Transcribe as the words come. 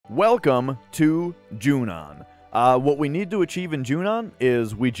Welcome to Junon. What we need to achieve in Junon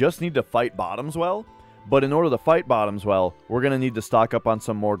is we just need to fight Bottomswell, but in order to fight Bottomswell, we're going to need to stock up on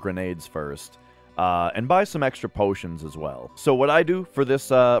some more grenades first, and buy some extra potions as well. So what I do for this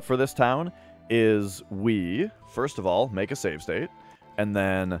town is we, first of all, make a save state, and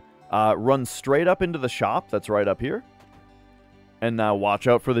then run straight up into the shop that's right up here. And now watch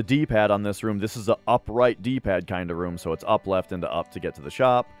out for the D-pad on this room. This is an upright D-pad kind of room, so it's up, left, into up to get to the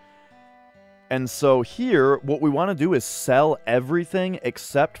shop. And so here, what we want to do is sell everything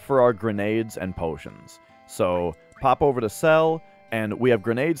except for our grenades and potions. So pop over to sell, and we have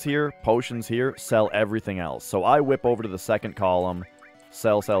grenades here, potions here, sell everything else. So I whip over to the second column,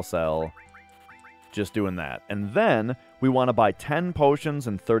 sell, sell, sell. Just doing that. And then we want to buy 10 potions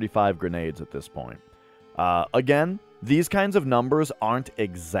and 35 grenades at this point. Again, these kinds of numbers aren't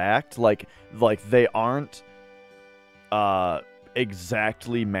exact, like they aren't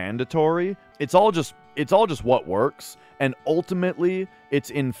exactly mandatory. It's all just what works, and ultimately it's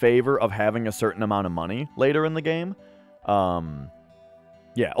in favor of having a certain amount of money later in the game.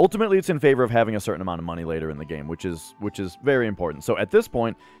 Yeah, ultimately it's in favor of having a certain amount of money later in the game, which is very important. So at this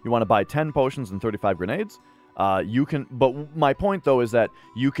point, you want to buy 10 potions and 35 grenades. You can, but my point though is that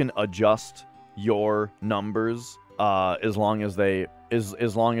you can adjust your numbers as long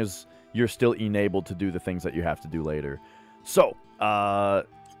as you're still enabled to do the things that you have to do later. So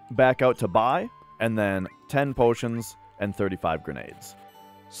back out to buy, and then 10 potions and 35 grenades.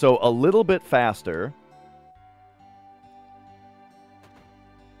 So a little bit faster.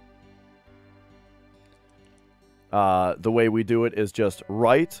 The way we do it is just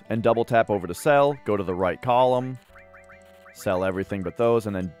right and double tap over to sell, go to the right column, sell everything but those,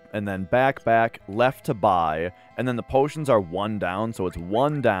 and then back, left to buy, and then the potions are 1 down, so it's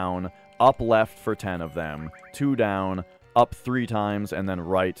 1 down, up left for 10 of them, 2 down, up 3 times, and then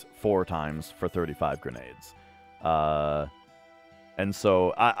right 4 times for 35 grenades. And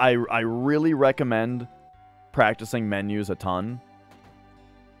so I really recommend practicing menus a ton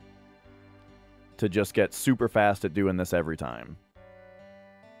to just get super fast at doing this every time.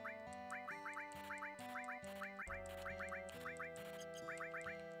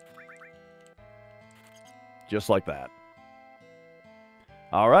 Just like that.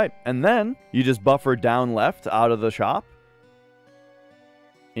 Alright, and then you just buffer down left out of the shop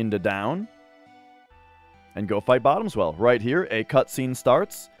into down and go fight Bottomswell. Right here, a cutscene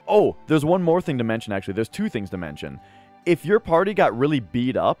starts. Oh, there's one more thing to mention, actually. There's 2 things to mention. If your party got really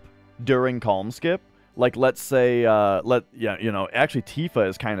beat up during Calm Skip, like let's say, actually Tifa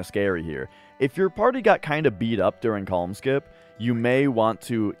is kind of scary here. If your party got kind of beat up during Calm Skip, you may want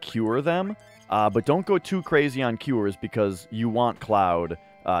to cure them, but don't go too crazy on cures because you want Cloud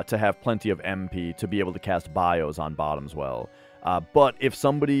to have plenty of MP to be able to cast bios on Bottomswell. But if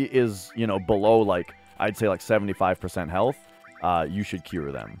somebody is, below, like, I'd say like 75% health, you should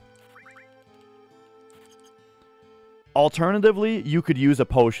cure them. Alternatively, you could use a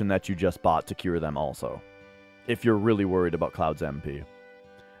potion that you just bought to cure them also, if you're really worried about Cloud's MP.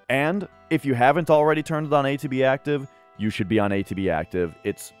 And if you haven't already turned it on ATB active, you should be on ATB active.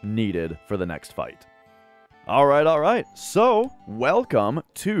 It's needed for the next fight. Alright. So, welcome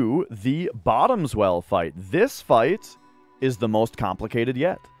to the Bottomswell fight. This fight is the most complicated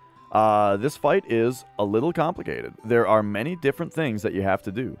yet. This fight is a little complicated. There are many different things that you have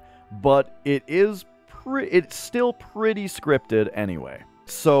to do, but it's still pretty scripted anyway.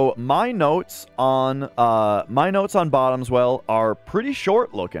 So my notes on Bottomswell are pretty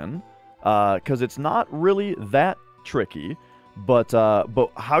short looking, because it's not really that tricky. But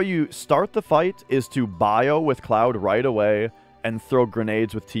how you start the fight is to bio with Cloud right away and throw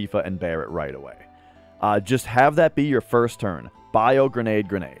grenades with Tifa and Barret right away. Just have that be your first turn. Bio, grenade,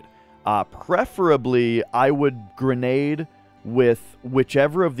 grenade. Preferably, I would grenade with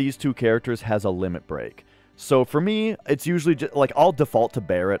whichever of these 2 characters has a limit break. So for me, it's usually just, like, I'll default to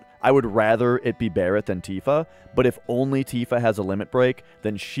Barret. I would rather it be Barret than Tifa, but if only Tifa has a limit break,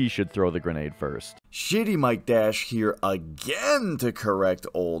 then she should throw the grenade first. Shitty Mike Dash here again to correct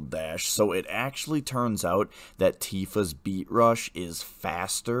old Dash. So it actually turns out that Tifa's beat rush is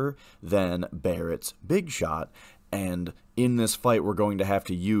faster than Barret's big shot, and in this fight, we're going to have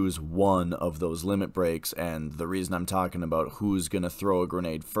to use one of those limit breaks, and the reason I'm talking about who's going to throw a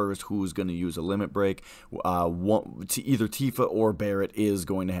grenade first, who's going to use a limit break, either Tifa or Barret is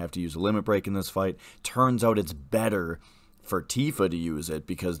going to have to use a limit break in this fight. Turns out it's better for Tifa to use it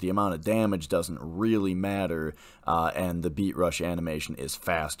because the amount of damage doesn't really matter, and the beat rush animation is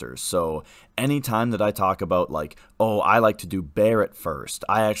faster. So anytime that I talk about like, oh, I like to do Barret first,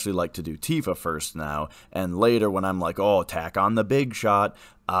 I actually like to do Tifa first now, and later when I'm like, oh, tack on the big shot,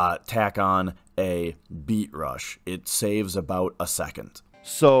 tack on a beat rush. It saves about a second.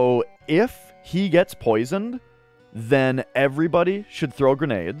 So if he gets poisoned, then everybody should throw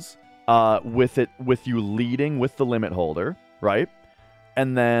grenades. With you leading with the limit holder, right?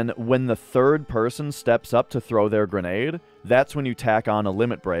 And then when the third person steps up to throw their grenade, that's when you tack on a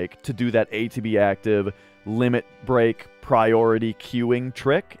limit break to do that A to B active limit break priority queuing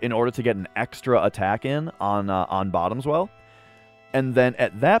trick in order to get an extra attack in on Bottomswell. And then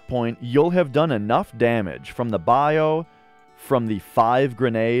at that point, you'll have done enough damage from the bio, from the 5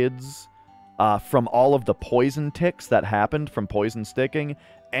 grenades, from all of the poison ticks that happened from poison sticking,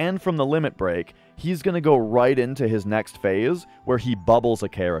 and from the limit break, he's going to go right into his next phase where he bubbles a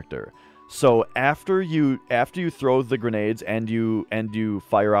character. So after you throw the grenades and you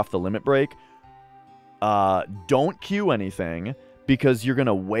fire off the limit break, don't queue anything because you're going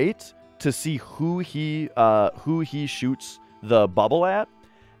to wait to see who he shoots the bubble at,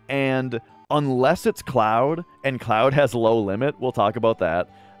 and unless it's Cloud and Cloud has low limit, we'll talk about that.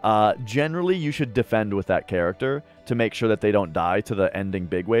 Generally, you should defend with that character to make sure that they don't die to the ending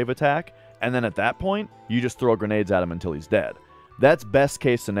big wave attack, and then at that point, you just throw grenades at him until he's dead. That's best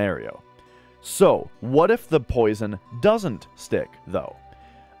case scenario. So, what if the poison doesn't stick, though?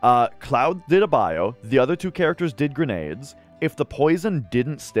 Cloud did a bio, the other 2 characters did grenades. If the poison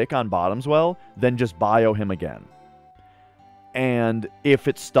didn't stick on Bottomswell, then just bio him again. And if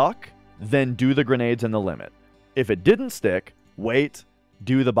it stuck, then do the grenades and the limit. If it didn't stick, wait,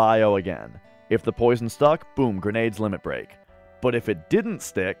 do the bio again. If the poison stuck, boom, grenades, limit break. But if it didn't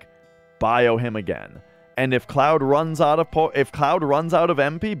stick, bio him again. And if Cloud runs out of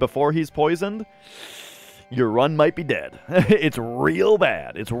MP before he's poisoned, your run might be dead. It's real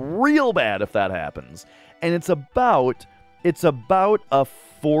bad. It's real bad if that happens. And it's about a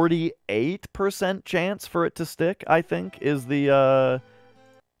 48% chance for it to stick, I think, is the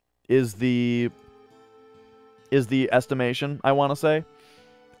estimation, I want to say.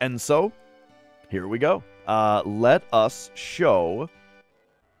 And so, here we go. Let us show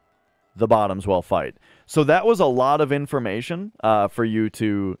the Bottomswell fight. So that was a lot of information for you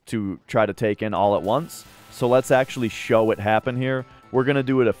to try to take in all at once. So let's actually show it happen here. We're going to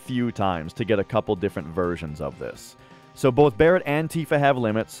do it a few times to get a couple different versions of this. So both Barret and Tifa have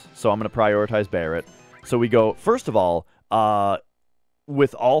limits, so I'm going to prioritize Barret. So we go, first of all,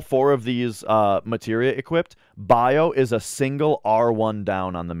 with all 4 of these materia equipped, bio is a single R1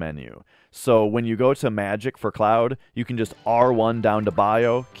 down on the menu. So when you go to magic for Cloud, you can just R1 down to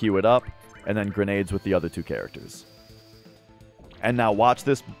bio, queue it up, and then grenades with the other 2 characters. And now watch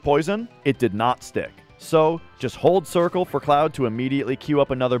this poison. It did not stick. So just hold circle for Cloud to immediately queue up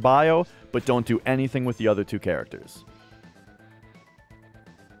another bio, but don't do anything with the other 2 characters.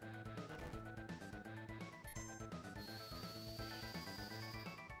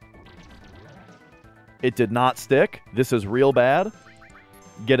 It did not stick. This is real bad.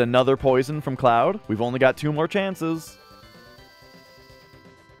 Get another poison from Cloud. We've only got 2 more chances.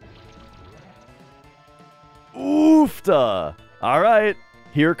 Oofta! Alright,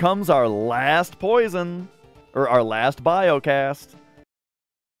 here comes our last poison. Or our last biocast.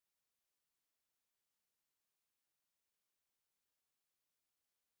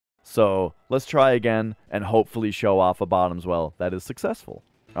 So, let's try again and hopefully show off a Bottomswell that is successful.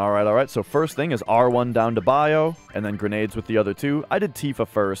 Alright, so first thing is R1 down to bio, and then grenades with the other 2. I did Tifa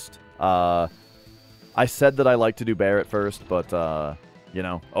first. I said that I like to do Barret first, but, you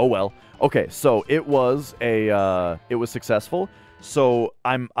know, oh well. Okay, so it was successful. So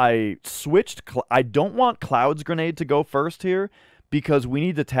I switched, I don't want Cloud's grenade to go first here, because we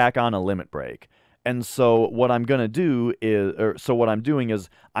need to tack on a limit break. And so what I'm going to do is, what I'm doing is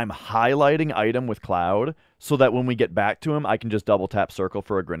I'm highlighting item with Cloud so that when we get back to him, I can just double tap circle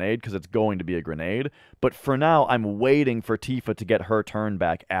for a grenade because it's going to be a grenade. But for now, I'm waiting for Tifa to get her turn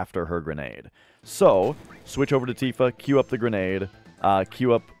back after her grenade. So switch over to Tifa, queue up the grenade,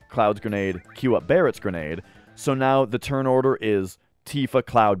 queue up Cloud's grenade, queue up Barret's grenade. So now the turn order is Tifa,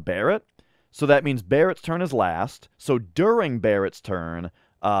 Cloud, Barret. So that means Barret's turn is last. So during Barret's turn,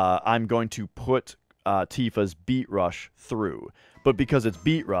 I'm going to put Tifa's Beat Rush through. But because it's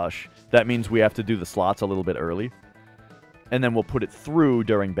Beat Rush, that means we have to do the slots a little bit early. And then we'll put it through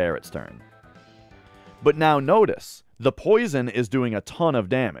during Barret's turn. But now notice, the poison is doing a ton of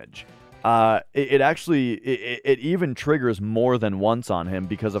damage. It even triggers more than once on him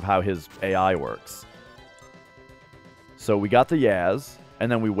because of how his AI works. So we got the Yaz,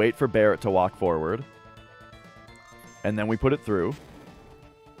 and then we wait for Barret to walk forward. And then we put it through.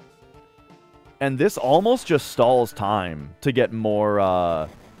 And this almost just stalls time to get more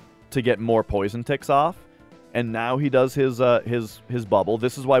poison ticks off. And now he does his bubble.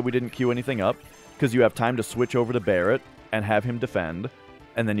 This is why we didn't queue anything up, because you have time to switch over to Barret and have him defend,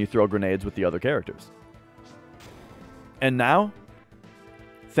 and then you throw grenades with the other characters. And now,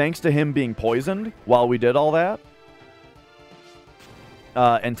 thanks to him being poisoned while we did all that,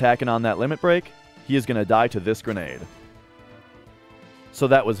 and tacking on that limit break, he is going to die to this grenade. So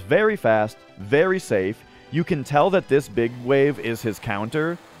that was very fast, very safe. You can tell that this big wave is his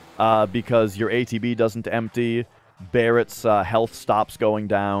counter, because your ATB doesn't empty, Barret's health stops going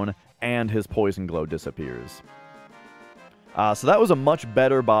down, and his poison glow disappears. So that was a much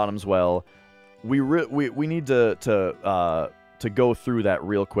better Bottomswell. We need to go through that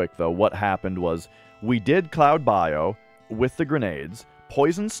real quick, though. What happened was we did Cloud Bio with the grenades.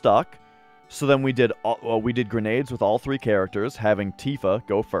 Poison stuck, so then we did grenades with all three characters, having Tifa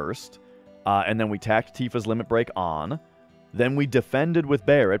go first, and then we tacked Tifa's limit break on. Then we defended with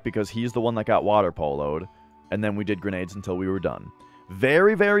Barret because he's the one that got water poloed, and then we did grenades until we were done.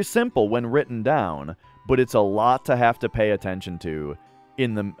 Very, very simple when written down, but it's a lot to have to pay attention to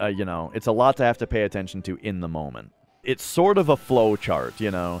in the, it's a lot to have to pay attention to in the moment. It's sort of a flow chart,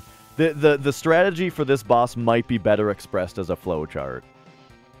 you know. The strategy for this boss might be better expressed as a flow chart.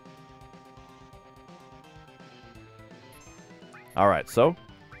 Alright, so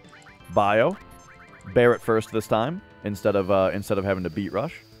Bio. Barret first this time, instead of having to beat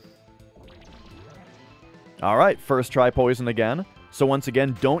rush. Alright, first try poison again. So once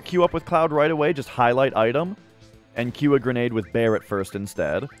again, don't queue up with Cloud right away, just highlight item, and queue a grenade with Barret first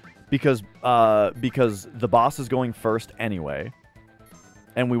instead. Because the boss is going first anyway.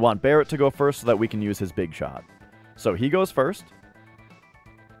 And we want Barret to go first so that we can use his big shot. So he goes first.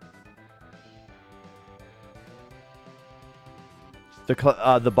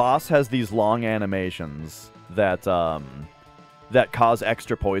 The boss has these long animations that that cause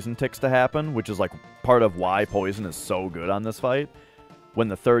extra poison ticks to happen, which is like part of why poison is so good on this fight. When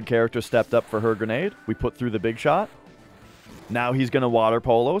the third character stepped up for her grenade, we put through the big shot. Now he's going to water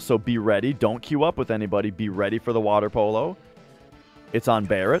polo, so be ready. Don't queue up with anybody. Be ready for the water polo. It's on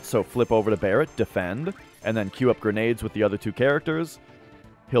Barret, so flip over to Barret, defend, and then queue up grenades with the other two characters.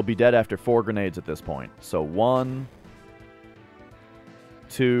 He'll be dead after 4 grenades at this point. So 1,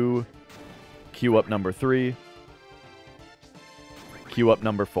 2, queue up number 3, queue up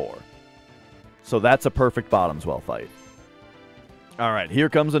number 4. So that's a perfect Bottomswell fight. Alright, here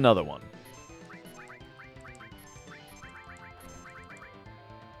comes another one.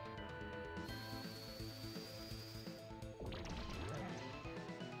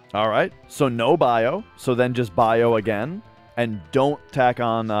 Alright, so no bio, so then just bio again, and don't tack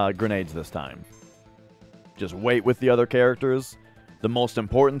on grenades this time. Just wait with the other characters. The most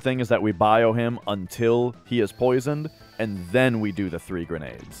important thing is that we bio him until he is poisoned, and then we do the 3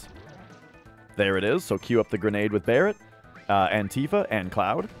 grenades. There it is, so queue up the grenade with Barret, and Tifa, and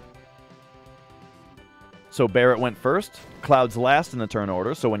Cloud. So Barret went first, Cloud's last in the turn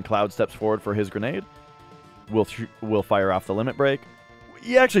order, so when Cloud steps forward for his grenade, we'll fire off the limit break.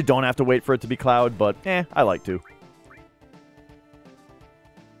 You actually don't have to wait for it to be Cloud, but I like to.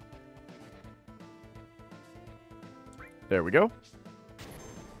 There we go.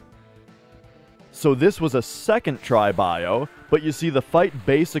 So this was a second try bio, but you see the fight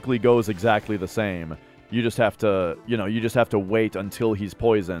basically goes exactly the same. You just have to, you just have to wait until he's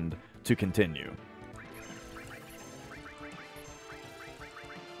poisoned to continue.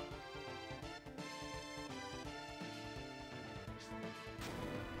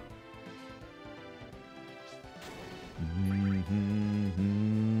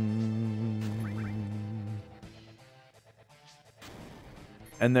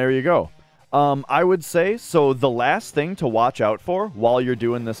 And there you go. I would say, so the last thing to watch out for while you're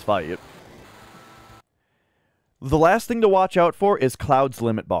doing this fight, the last thing to watch out for is Cloud's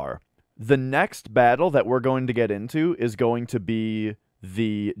limit bar. The next battle that we're going to get into is going to be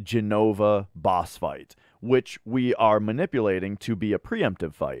the Jenova boss fight, which we are manipulating to be a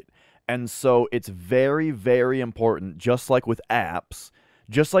preemptive fight. And so it's very, very important, just like with apps,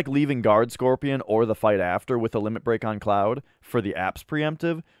 just like leaving Guard Scorpion or the fight after with a limit break on Cloud for the apps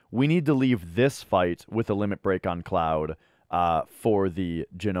preemptive, we need to leave this fight with a limit break on Cloud for the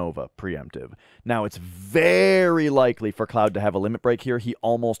Jenova preemptive. Now, it's very likely for Cloud to have a limit break here. He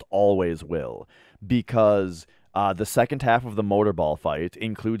almost always will, because The second half of the Motorball fight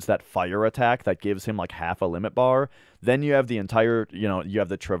includes that fire attack that gives him like half a limit bar. Then you have the entire, you have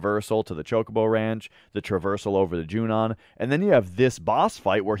the traversal to the Chocobo Ranch, the traversal over the Junon, and then you have this boss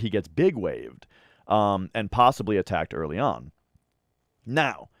fight where he gets big waved and possibly attacked early on.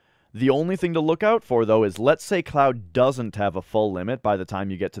 Now, the only thing to look out for, though, is let's say Cloud doesn't have a full limit by the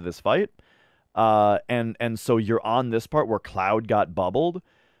time you get to this fight, and so you're on this part where Cloud got bubbled.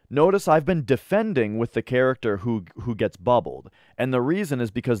 Notice I've been defending with the character who gets bubbled, and the reason is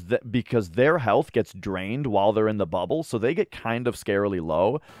because their health gets drained while they're in the bubble, so they get kind of scarily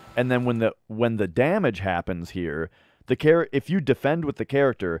low. And then when the damage happens here, if you defend with the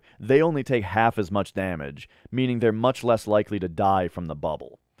character, they only take half as much damage, meaning they're much less likely to die from the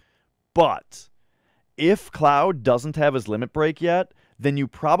bubble. But if Cloud doesn't have his limit break yet, then you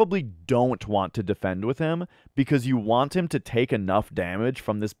probably don't want to defend with him because you want him to take enough damage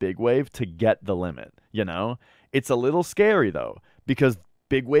from this big wave to get the limit, It's a little scary, though, because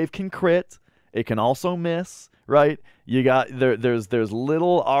big wave can crit, it can also miss, right? There's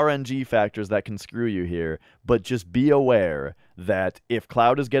little RNG factors that can screw you here, but just be aware that if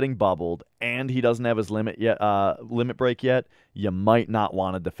Cloud is getting bubbled and he doesn't have his limit break yet, you might not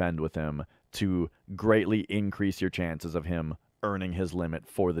want to defend with him to greatly increase your chances of him earning his limit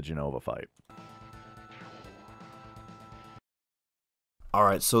for the Jenova fight.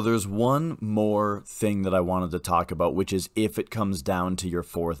 Alright, so there's one more thing that I wanted to talk about, which is if it comes down to your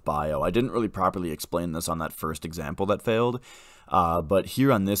fourth bio. I didn't really properly explain this on that first example that failed, but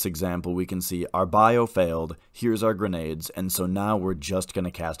here on this example we can see our bio failed, here's our grenades, and so now we're just going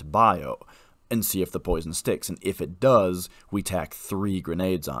to cast bio and see if the poison sticks, and if it does, we tack 3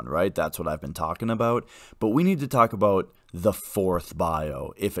 grenades on, right? That's what I've been talking about, but we need to talk about the fourth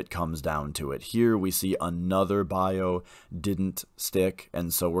bio if it comes down to it. Here we see another bio didn't stick,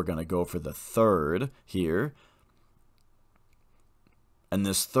 and so we're going to go for the third here, and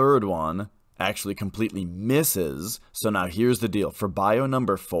this third one actually completely misses. So now here's the deal. For bio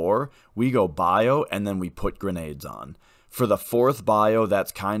number 4, we go bio and then we put grenades on. For the fourth bio,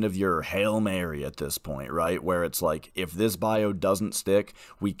 that's kind of your Hail Mary at this point, right? Where it's like, if this bio doesn't stick,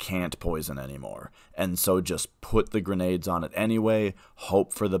 we can't poison anymore. And so just put the grenades on it anyway,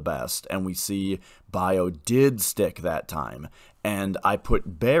 hope for the best. And we see bio did stick that time. And I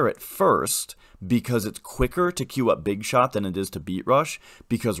put Barret first because it's quicker to queue up Big Shot than it is to Beat Rush,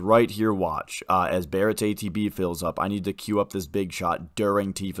 because right here, watch, as Barret's ATB fills up, I need to queue up this Big Shot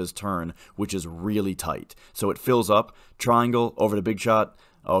during Tifa's turn, which is really tight. So it fills up, triangle, over to Big Shot,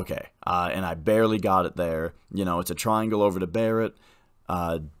 okay, and I barely got it there. It's a triangle over to Barret,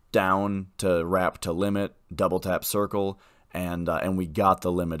 down to wrap to limit, double tap circle, and we got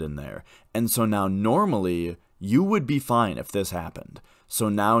the limit in there. And so now normally, you would be fine if this happened. So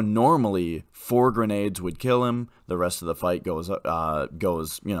now normally 4 grenades would kill him. The rest of the fight goes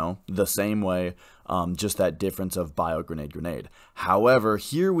the same way. Just that difference of bio grenade. However,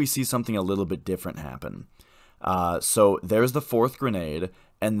 here we see something a little bit different happen. So there's the 4th grenade,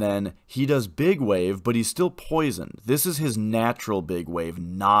 and then he does big wave, but he's still poisoned. This is his natural big wave,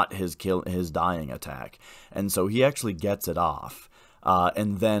 not his dying attack. And so he actually gets it off.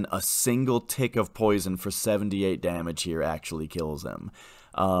 And then a single tick of poison for 78 damage here actually kills him.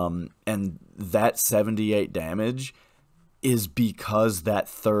 And that 78 damage is because that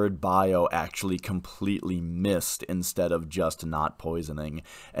third bio actually completely missed instead of just not poisoning.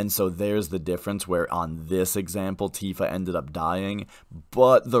 And so there's the difference where on this example, Tifa ended up dying,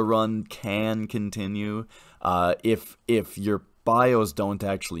 but the run can continue. If your bios don't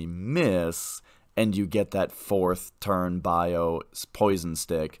actually miss, and you get that 4th turn bio poison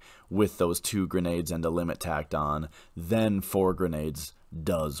stick with those 2 grenades and a limit tacked on, then 4 grenades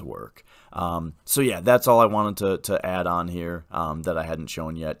does work. So yeah, that's all I wanted to add on here that I hadn't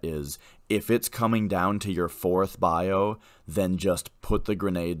shown yet is if it's coming down to your 4th bio, then just put the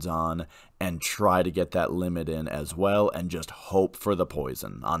grenades on and try to get that limit in as well, and just hope for the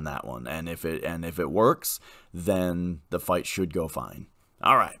poison on that one. And if it works, then the fight should go fine.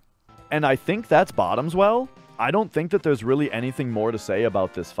 All right. And I think that's Bottomswell. I don't think that there's really anything more to say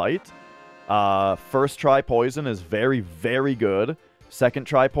about this fight. First try poison is very, very good. Second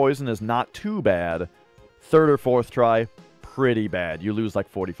try poison is not too bad. Third or fourth try, pretty bad. You lose like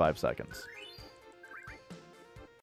 45 seconds.